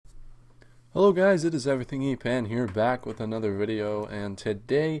Hello guys, it is EverythingEpan here, back with another video, and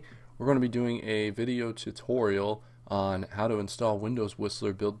today we're going to be doing a video tutorial on how to install Windows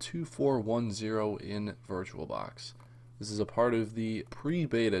Whistler build 2410 in Virtualbox. This is a part of the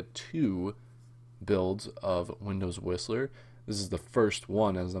pre-beta 2 builds of Windows Whistler. This is the first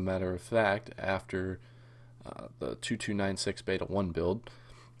one, as a matter of fact, after the 2296 beta 1 build.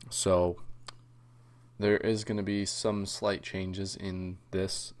 So there is going to be some slight changes in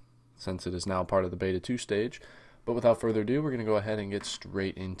this since it is now part of the beta 2 stage. But without further ado, we're going to go ahead and get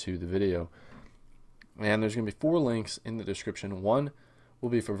straight into the video. And there's going to be 4 links in the description. One will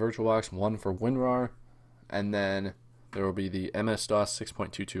be for Virtualbox, one for WinRAR, and then there will be the MS-DOS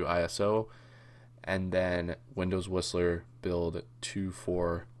 6.22 ISO, and then Windows Whistler build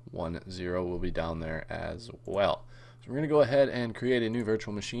 2410 will be down there as well. So we're going to go ahead and create a new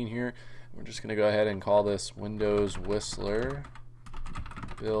virtual machine here. We're just going to go ahead and call this Windows Whistler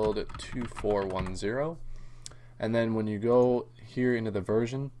build 2410, and then when you go here into the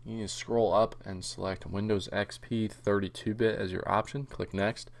version, you need to scroll up and select Windows XP 32-bit as your option. Click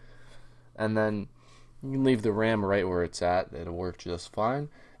next, and then you can leave the RAM right where it's at. It'll work just fine,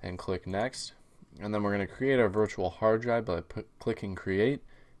 and click next. And then we're going to create our virtual hard drive by clicking create,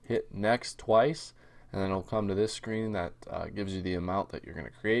 hit next twice, and then it'll come to this screen that gives you the amount that you're going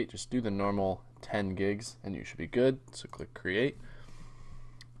to create. Just do the normal 10 gigs and you should be good. So click create.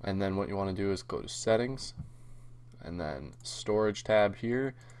 And then what you want to do is go to settings, and then storage tab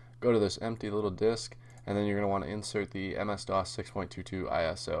here, go to this empty little disk, and then you're going to want to insert the MS-DOS 6.22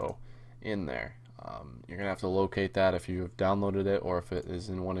 ISO in there. You're going to have to locate that if you have downloaded it, or if it is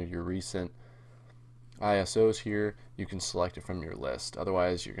in one of your recent ISOs here, you can select it from your list.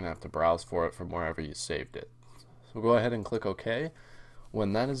 Otherwise, you're going to have to browse for it from wherever you saved it. So go ahead and click OK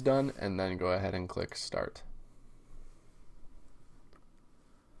when that is done, and then go ahead and click Start.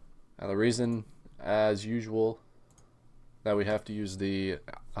 Now the reason, as usual, that we have to use the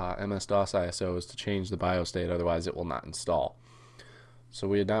MS-DOS ISO is to change the BIOS state, otherwise it will not install. So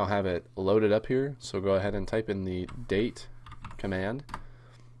we now have it loaded up here, so go ahead and type in the date command,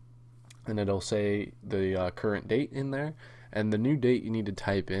 and it'll say the current date in there, and the new date you need to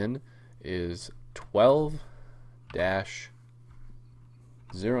type in is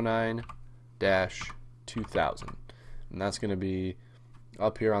 12-09-2000, and that's going to be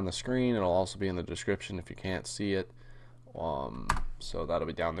up here on the screen. It'll also be in the description if you can't see it, so that'll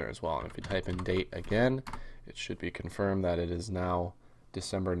be down there as well. And if you type in date again, it should be confirmed that it is now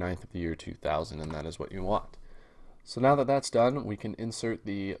December 9th of the year 2000, and that is what you want. So now that that's done, we can insert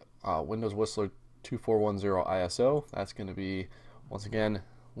the Windows Whistler 2410 ISO. That's going to be, once again,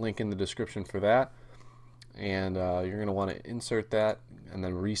 link in the description for that, and you're going to want to insert that and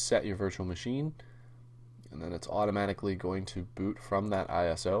then reset your virtual machine, and then it's automatically going to boot from that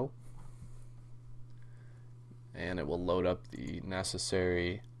ISO, and it will load up the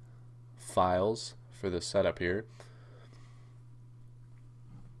necessary files for the setup here.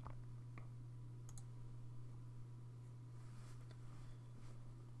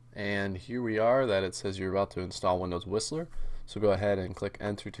 And here we are, that it says you're about to install Windows Whistler. So go ahead and click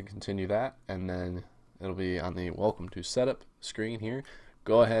enter to continue that, and then it'll be on the welcome to setup screen here.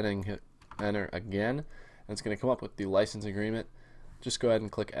 Go ahead and hit enter again. It's going to come up with the license agreement. Just go ahead and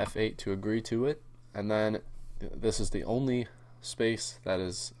click F8 to agree to it, and then this is the only space that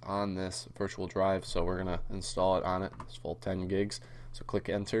is on this virtual drive, so we're going to install it on it. It's full 10 gigs, so click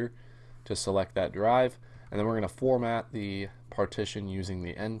enter to select that drive, and then we're going to format the partition using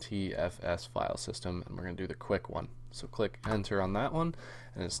the NTFS file system, and we're going to do the quick one. So click enter on that one,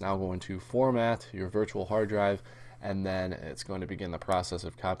 and it's now going to format your virtual hard drive, and then it's going to begin the process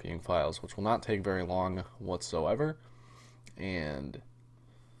of copying files, which will not take very long whatsoever. And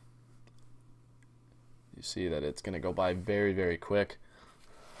you see that it's going to go by very, very quick.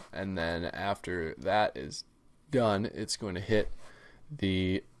 And then after that is done, it's going to hit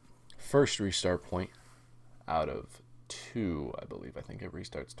the first restart point out of 2, I believe. I think it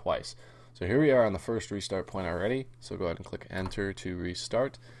restarts twice. So here we are on the first restart point already. So go ahead and click enter to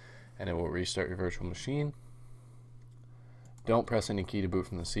restart, and it will restart your virtual machine. Don't press any key to boot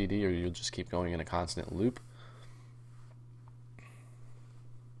from the CD, or you'll just keep going in a constant loop.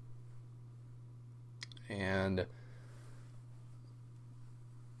 And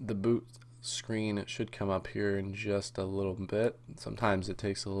the boot screen should come up here in just a little bit. Sometimes it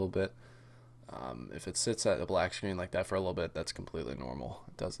takes a little bit. If it sits at a black screen like that for a little bit, that's completely normal.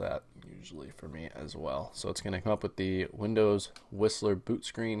 It does that usually for me as well. So it's going to come up with the Windows Whistler boot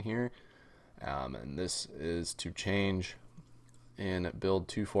screen here, and this is to change in build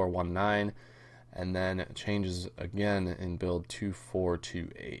 2419, and then it changes again in build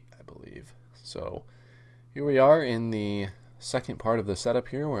 2428, I believe. So here we are in the second part of the setup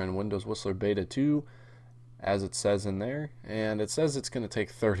here. We're in Windows Whistler Beta 2, as it says in there, and it says it's going to take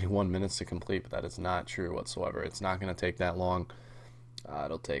 31 minutes to complete, but that is not true whatsoever. It's not going to take that long.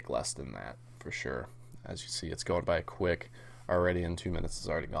 It'll take less than that for sure. As you see, it's going by quick already, in 2 minutes it's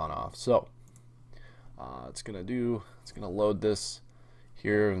already gone off. So it's going to load this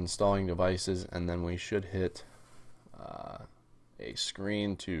here, installing devices, and then we should hit a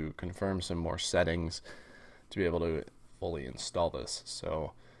screen to confirm some more settings to be able to fully install this.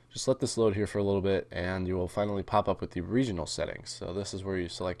 So just let this load here for a little bit, and you will finally pop up with the regional settings. So this is where you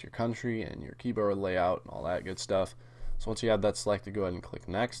select your country and your keyboard layout and all that good stuff. So once you have that selected, go ahead and click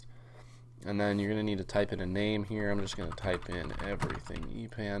next, and then you're going to need to type in a name here. I'm just going to type in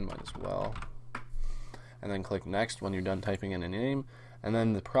EverythingEpan, might as well, and then click next when you're done typing in a name. And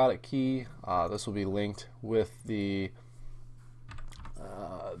then the product key, this will be linked with the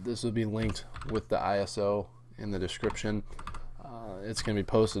ISO in the description. It's going to be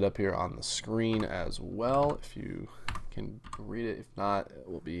posted up here on the screen as well, if you can read it. If not, it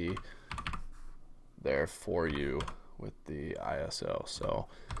will be there for you with the ISO. So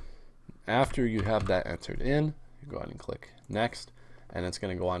after you have that entered in, you go ahead and click next, and it's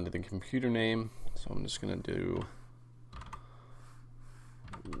going to go on to the computer name. So I'm just going to do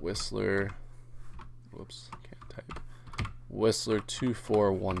Whistler, Whistler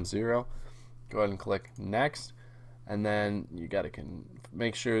 2410. Go ahead and click next, and then you got to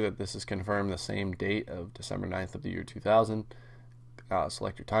make sure that this is confirmed the same date of December 9th of the year 2000.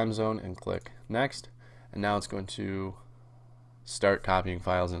 Select your time zone and click next, and now it's going to start copying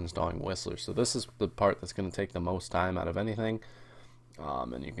files and installing Whistler. So this is the part that's going to take the most time out of anything,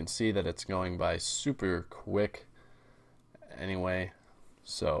 and you can see that it's going by super quick anyway,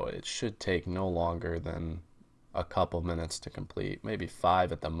 so it should take no longer than a couple minutes to complete, maybe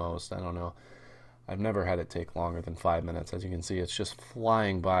 5 at the most. I don't know. I've never had it take longer than 5 minutes. As you can see, it's just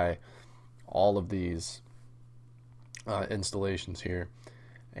flying by all of these installations here,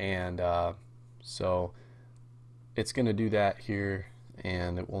 and so it's going to do that here,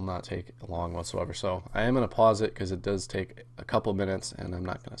 and it will not take long whatsoever. So I am going to pause it because it does take a couple minutes, and I'm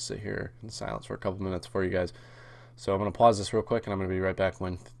not going to sit here in silence for a couple minutes for you guys. So I'm going to pause this real quick, and I'm going to be right back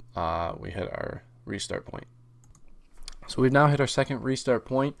when we hit our restart point. So we've now hit our second restart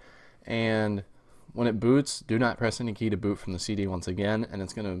point, and when it boots, do not press any key to boot from the CD once again, and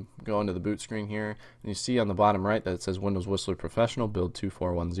it's going to go into the boot screen here. And you see on the bottom right that it says Windows Whistler Professional Build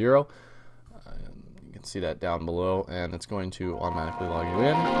 2410. You can see that down below, and it's going to automatically log you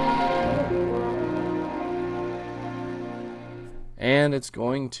in. And it's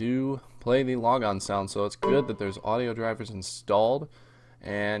going to play the logon sound, so it's good that there's audio drivers installed.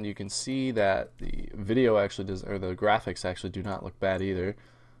 And you can see that the video actually does, or the graphics actually do not look bad either.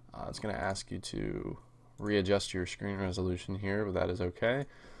 It's going to ask you to readjust your screen resolution here, but that is okay.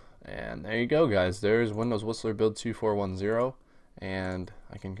 And there you go, guys. There's Windows Whistler Build 2410, and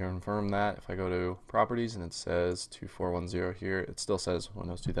I can confirm that if I go to Properties and it says 2410 here. It still says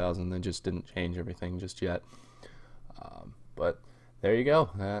Windows 2000. They just didn't change everything just yet. But there you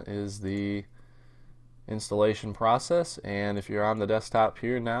go. That is the installation process, and if you're on the desktop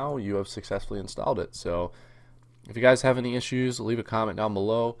here now, you have successfully installed it. So if you guys have any issues, leave a comment down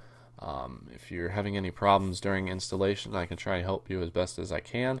below. If you're having any problems during installation, I can try and help you as best as I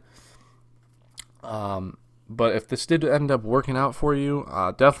can. But if this did end up working out for you,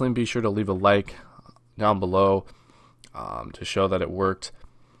 definitely be sure to leave a like down below to show that it worked.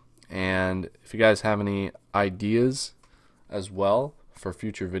 And if you guys have any ideas as well for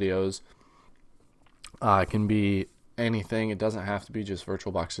future videos, it can be anything. It doesn't have to be just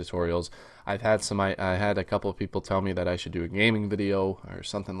VirtualBox tutorials. I had a couple of people tell me that I should do a gaming video or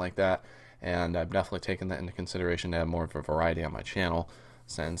something like that, and I've definitely taken that into consideration to have more of a variety on my channel,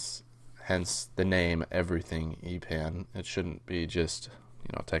 hence the name EverythingEpan. It shouldn't be just,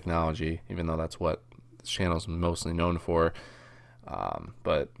 technology, even though that's what this channel is mostly known for.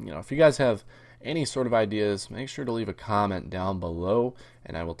 But if you guys have any sort of ideas, make sure to leave a comment down below,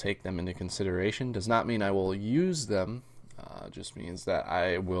 and I will take them into consideration. Does not mean I will use them, just means that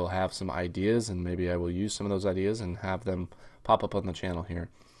I will have some ideas, and maybe I will use some of those ideas and have them pop up on the channel here.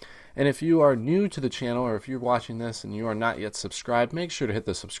 And if you are new to the channel, or if you're watching this and you are not yet subscribed, make sure to hit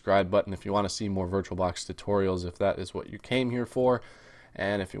the subscribe button if you want to see more VirtualBox tutorials, if that is what you came here for.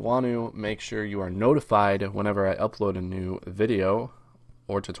 And if you want to, make sure you are notified whenever I upload a new video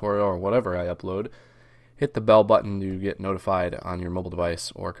or tutorial or whatever I upload. Hit the bell button to get notified on your mobile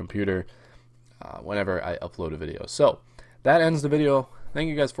device or computer whenever I upload a video. So that ends the video. Thank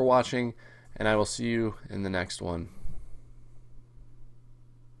you guys for watching, and I will see you in the next one.